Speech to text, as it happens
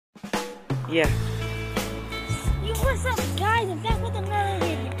Yeah. You what's up, guys? I'm back with another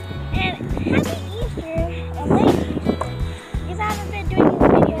video. And happy Easter, or late Easter, because I haven't been doing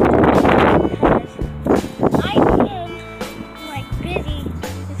these videos because I've been like busy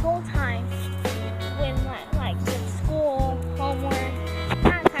this whole time with with school, homework,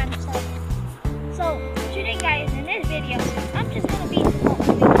 that kind of stuff. So today, guys, in this video, I'm just gonna be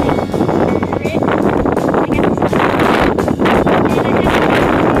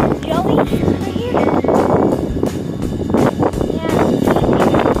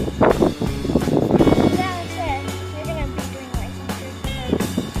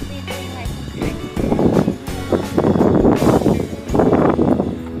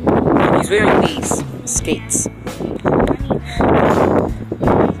He's wearing these skates. So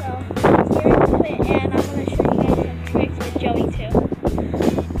here is it, and I'm gonna show you guys some tricks with Joey too.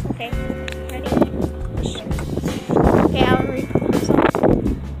 Okay, ready? Okay, I'll read. So it's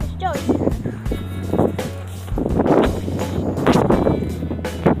Joey's turn.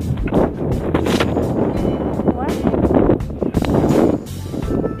 What?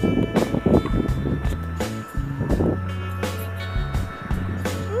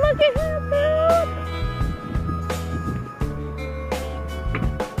 Look at her, dude!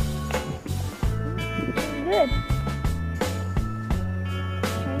 Good.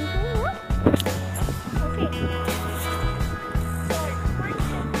 Okay.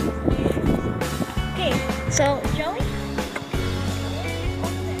 Okay, so Joey.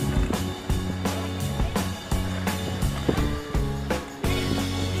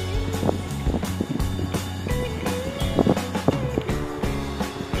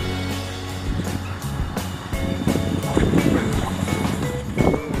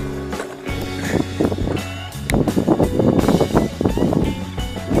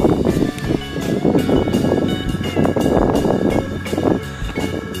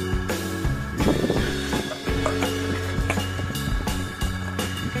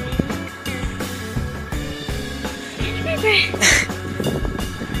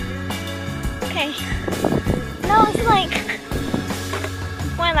 Okay. Now it's like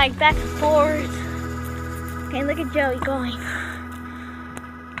going like back and forth. Okay, look at Joey going.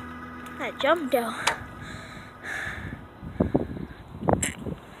 That jump though.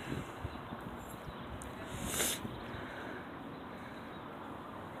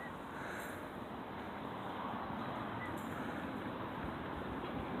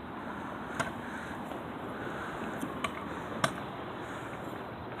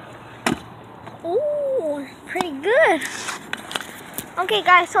 Ooh, pretty good. Okay,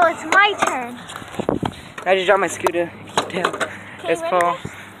 guys, so it's my turn. I just dropped my scooter. You can tell. Okay, It's ready, fall. guys?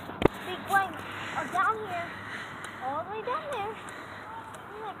 Big blank. Down here, all the way down there.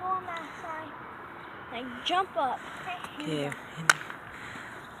 I'm gonna go on that side. Like jump up. Okay. Yeah.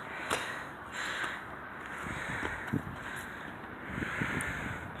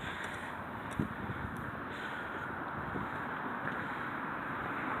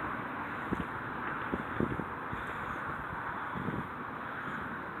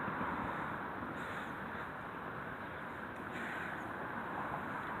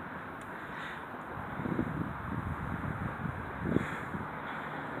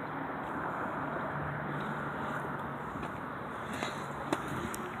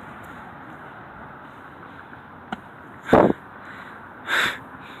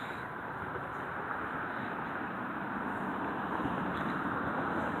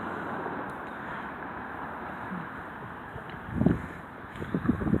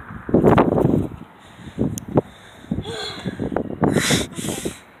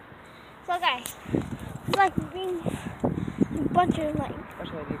 So guys, it's like being a bunch of like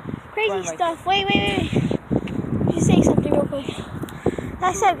crazy stuff. Wait. Just say something real quick. Like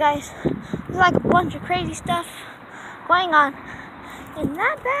I said, guys, there's like a bunch of crazy stuff going on in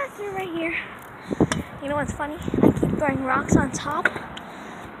that bathroom right here. You know what's funny? I keep throwing rocks on top.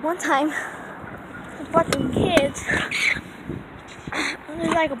 One time, a bunch of kids,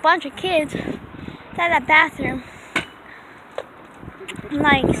 there's like a bunch of kids at that bathroom,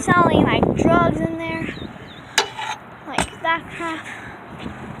 like selling like drugs in there, like that crap,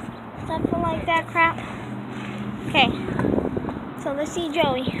 stuff like that crap. Okay, so let's see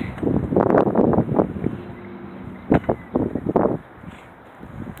Joey.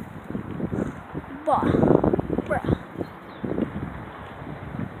 Bruh.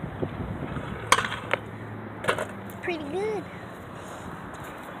 Pretty good.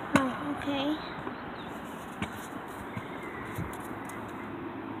 Oh, okay.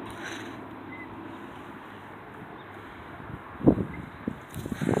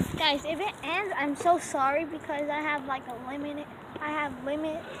 Guys, if it ends, I'm so sorry because I have like a limit.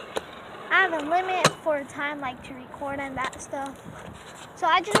 I have a limit for time, like to record and that stuff. So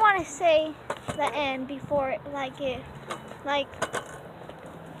I just want to say the end before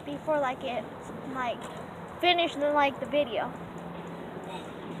finish the video.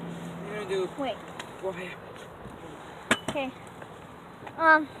 You're gonna do. Wait. Go ahead. Okay.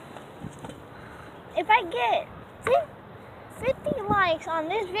 If I get 50 likes on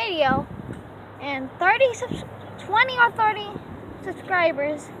this video and 20 or 30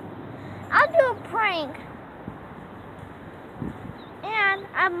 subscribers, I'll do a prank, and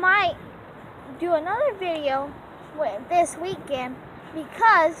I might do another video this weekend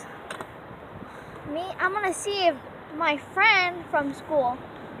because I'm gonna see if my friend from school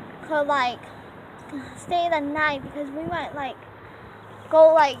could stay the night, because we might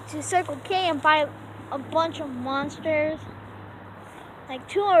go to Circle K and buy a bunch of monsters, like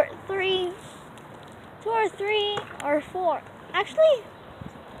two or three or four. Actually,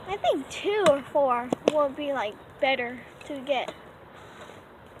 I think 2 or 4 will be better to get,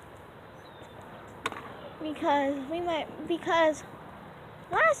 because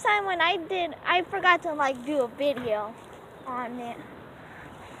last time when I forgot to do a video on it.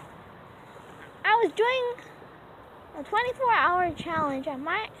 I was doing a 24-hour challenge at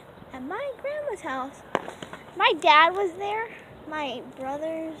my grandma's house. My dad was there. My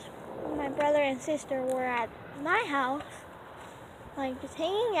brother and sister were at my house, just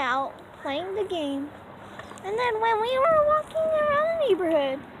hanging out, playing the game. And then when we were walking around the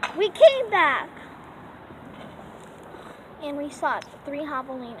neighborhood, we came back and we saw 3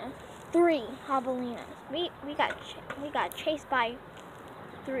 javelinas. 3 javelinas. We got chased by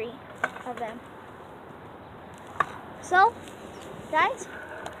 3 of them. So, guys,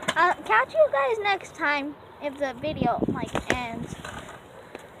 I'll catch you guys next time if the video ends.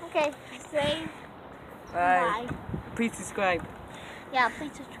 Okay, say bye. Please subscribe. Yeah,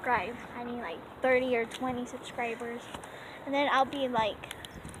 please subscribe. I need 30 or 20 subscribers, and then I'll be I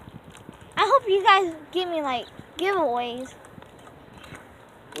hope you guys give me giveaways,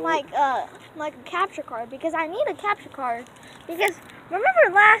 like a capture card, because I need a capture card. Because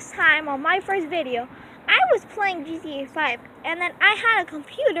remember last time on my first video, I was playing GTA 5, and then I had a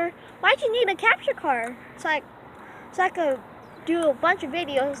computer. Why'd you need a capture card? So I could do a bunch of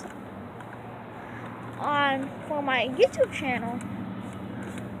videos for my YouTube channel.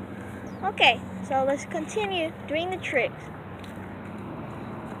 Okay, so let's continue doing the tricks.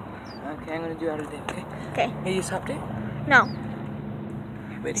 Okay, I'm gonna do out of there. Okay. Okay. Hey, you stopped it? No.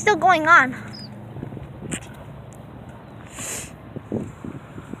 Ready? It's still going on.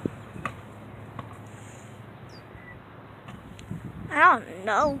 I don't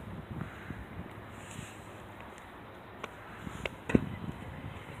know.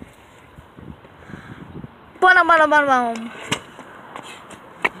 Boom.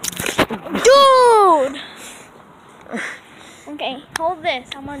 Dude! Okay, hold this.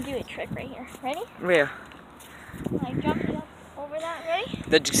 I'm gonna do a trick right here. Ready? Where? Jump up over that. Ready?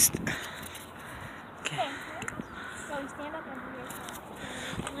 That just. Okay. Okay. So you stand up over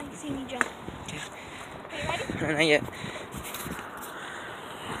here. See me jump. Okay. Okay, ready? Not yet.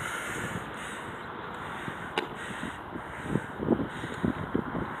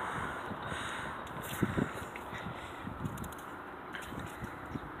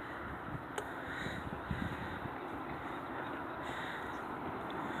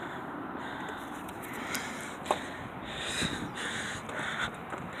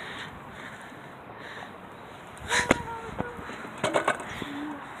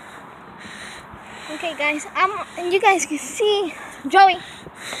 Okay, guys, you guys can see Joey.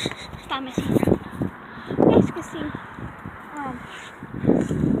 Stop messing around. You guys can see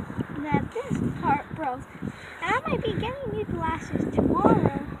that this part broke, and I might be getting new glasses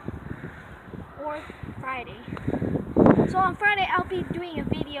tomorrow or Friday. So on Friday, I'll be doing a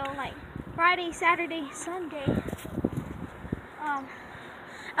video Friday, Saturday, Sunday.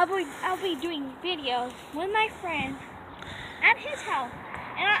 I'll be doing videos with my friend at his house.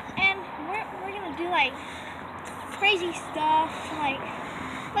 And we're gonna do crazy stuff like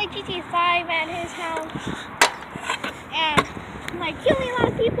GTA 5 at his house, and killing a lot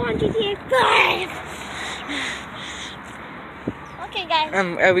of people on GTA 5. Okay, guys.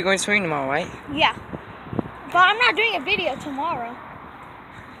 Are we going swimming tomorrow, right? Yeah, but I'm not doing a video tomorrow.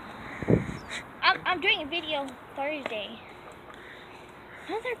 I'm doing a video Thursday.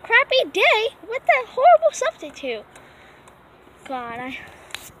 Another crappy day with that horrible substitute. God,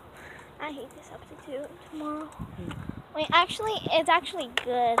 I hate the substitute tomorrow. Wait, actually, it's actually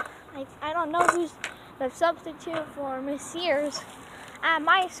good. I don't know who's the substitute for Miss Sears at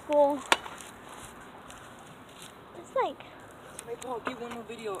my school. It's Hey, Paul, get one more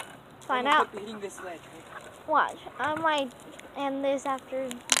video. find out. Hitting this ledge. Watch. I might end this after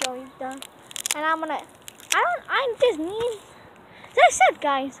Joey's done. And I just need, as I said,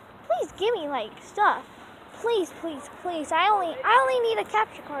 guys, please give me like stuff. Please, please, please. I only need a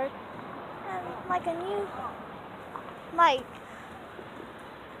capture card. And like a new, like,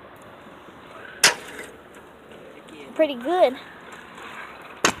 pretty good.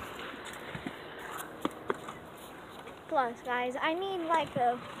 Plus, guys, I need like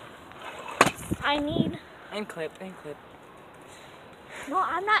a, And clip. no,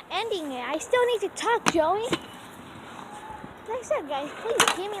 I'm not ending it. I still need to talk, Joey. Like I said, guys, please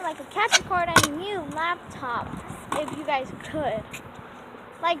give me like a capture card and a new laptop, if you guys could.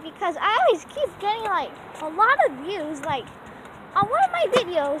 Like, because I always keep getting like a lot of views. Like, on one of my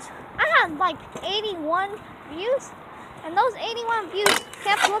videos, I had like 81 views. And those 81 views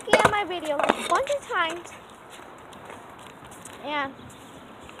kept looking at my video like a bunch of times. And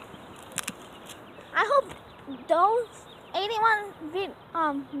I hope those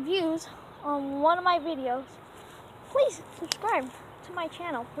 81 views on one of my videos, please subscribe to my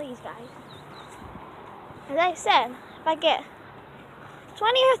channel, please, guys. As I said, if I get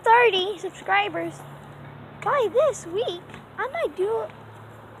 20 or 30 subscribers by this week, I might do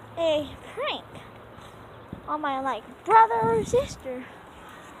a prank on my like brother or sister.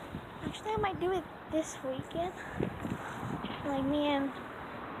 Actually, I might do it this weekend. Like me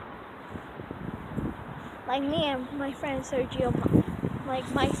and my friend Sergio, like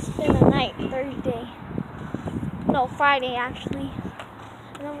might spend the night Thursday. No, Friday actually.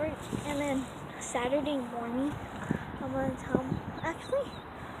 And then Saturday morning, I'm gonna tell him. Actually,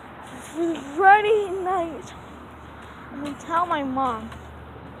 Friday night, I'm gonna tell my mom.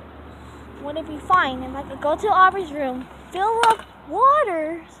 Would it be fine if I could go to Aubrey's room, fill up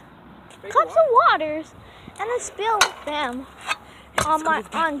cups of waters, and then spill them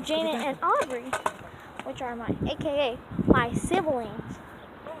on Janet and Aubrey, which are AKA my siblings.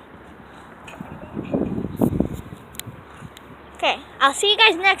 Okay, I'll see you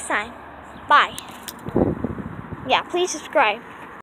guys next time. Bye. Yeah, please subscribe.